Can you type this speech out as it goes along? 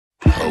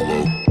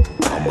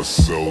I'm a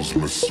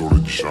salesman, sort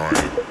of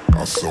giant.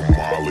 I sell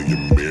Molly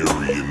and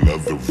Mary and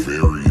other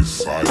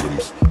various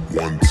items.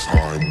 One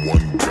time,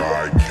 one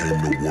guy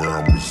came to where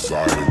I'm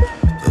residing,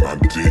 and I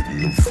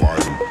didn't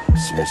invite him.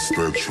 So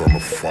instead trying to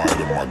fight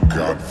him, I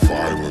got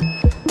violent.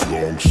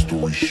 Long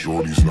story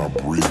short, he's not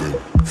breathing.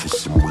 For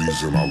some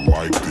reason I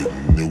liked it,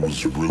 and it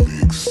was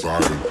really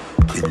exciting.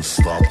 Couldn't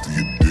stop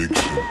the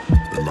addiction,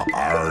 and the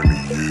irony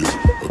is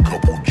a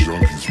couple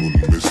junkies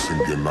went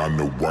missing, and I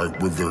know right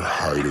where they're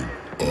hiding.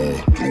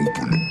 Dope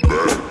in the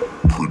back,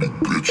 pretty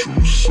bitch on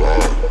the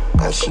side.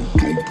 I sell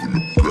dope in the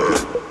back,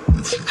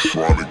 if you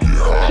tryna get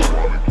high.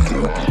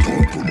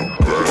 Dope in the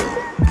back,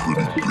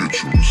 pretty bitch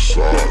on the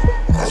side.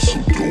 I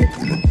sell dope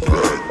in the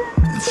back,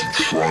 if you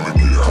tryna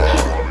get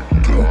high.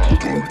 Dope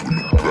in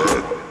the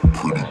back,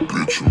 pretty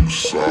bitch on the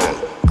side.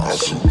 I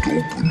sell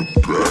dope in the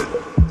back,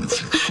 if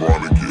you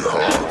tryna get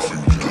high.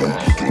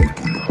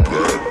 Dope in the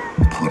back,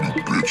 pretty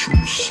bitch on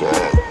the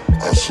side.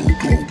 I sell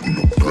dope in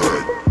the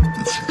back,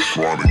 if you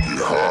tryna get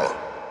high.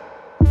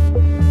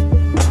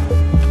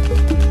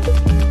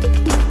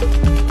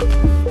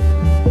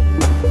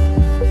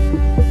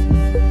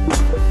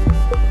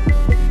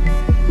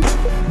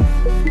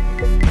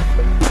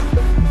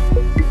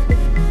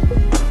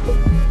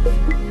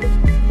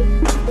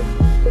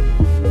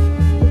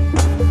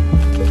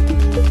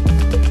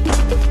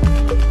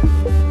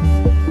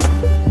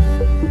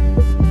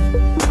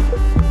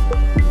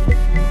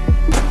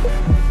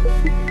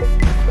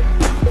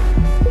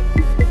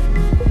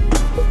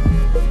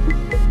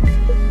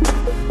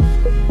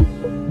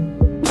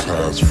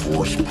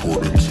 Force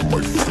poured into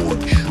my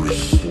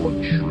fortress.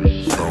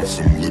 Found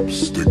some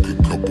lipstick, a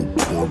couple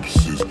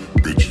corpses.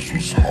 Bitches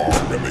was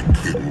hard and they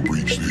couldn't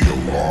reach the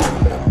alarm.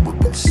 I'm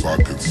ripping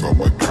sockets out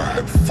like I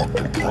had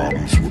fucking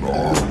problems with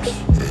arms.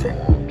 And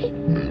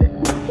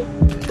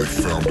they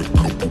found a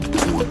couple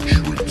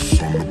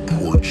portraits on the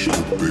porch.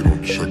 Hope they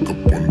don't check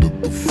up under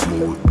the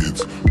floor.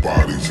 It's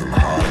bodies and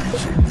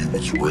hotties, and we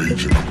was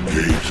raging. I'm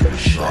gauging a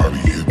shot. He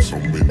hit so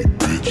many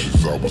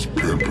bitches, I was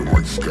pimping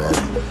like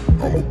Scotty.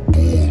 I'm a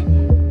bull.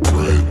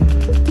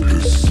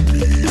 Piss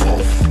me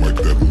off like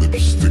that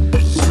lipstick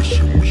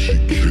position when she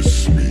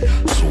kissed me.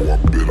 So I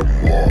bit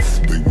them off,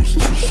 they was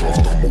too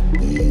soft. I'm a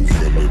wolf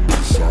and a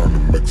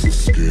designer mix of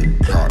skin,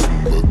 cotton,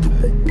 leather,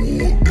 and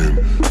wool. And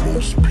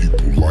most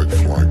people like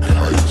flying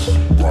kites,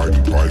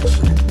 riding bikes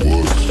in the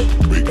woods,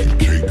 baking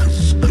cake cause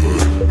it's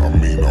good. I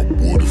mean I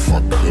would if I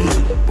could,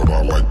 but I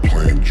like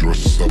playing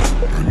dress up.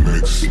 And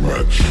next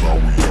match, sorry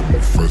I'ma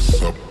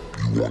fess up.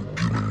 You want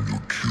getting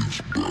your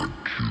kids back,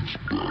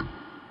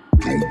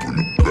 Dope in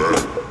the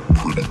back,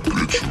 pretty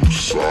bitch on the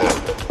side.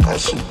 I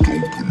sell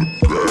dope in the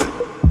back,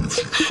 if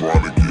you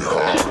tryna get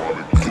high.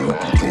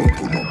 Dope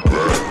in the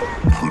back,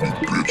 pretty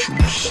bitch on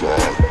the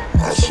side.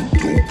 I sell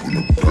dope in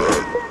the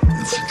back,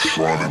 if you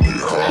tryna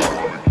get high.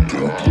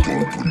 Dope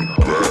in the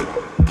back,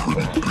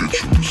 pretty bitch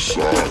on the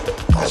side.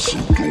 I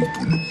sell dope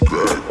in the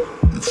back,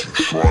 if you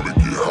tryna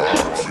get high.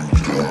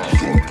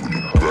 Dope in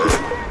the back,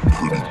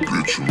 pretty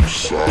bitch on the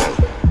side.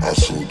 I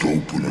sell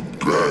dope in the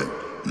back,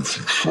 if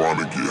you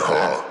tryna get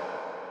high.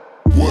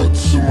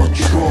 What's in my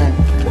trunk?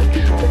 White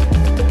girl.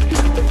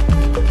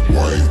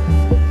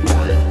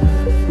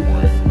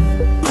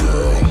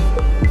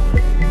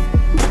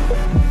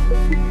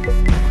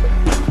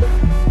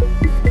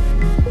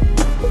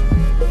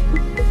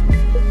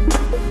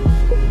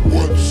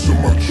 What's in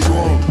my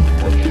trunk?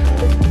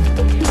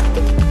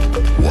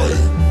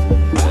 White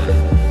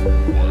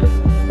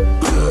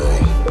girl.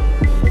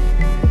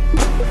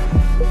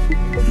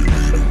 You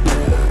need a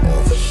warrant,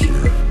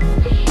 officer.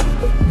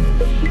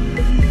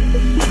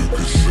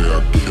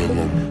 Kill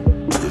him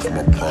if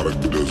my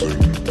product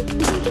doesn't.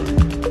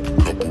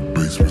 Couple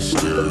basement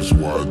stairs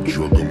while I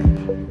drug him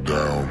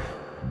down.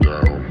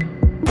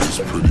 It's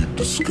pretty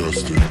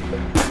disgusting.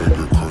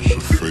 Finger across your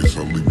face,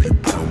 I'll leave you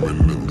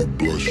permanently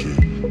blushing.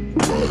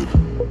 Blood.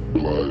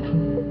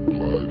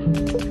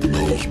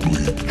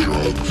 Nosebleed,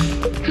 drugs.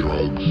 Cook you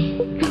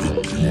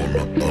on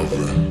the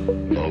oven.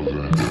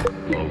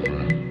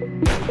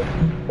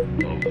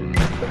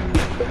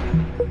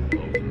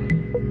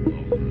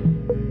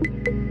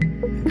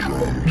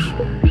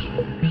 Drums.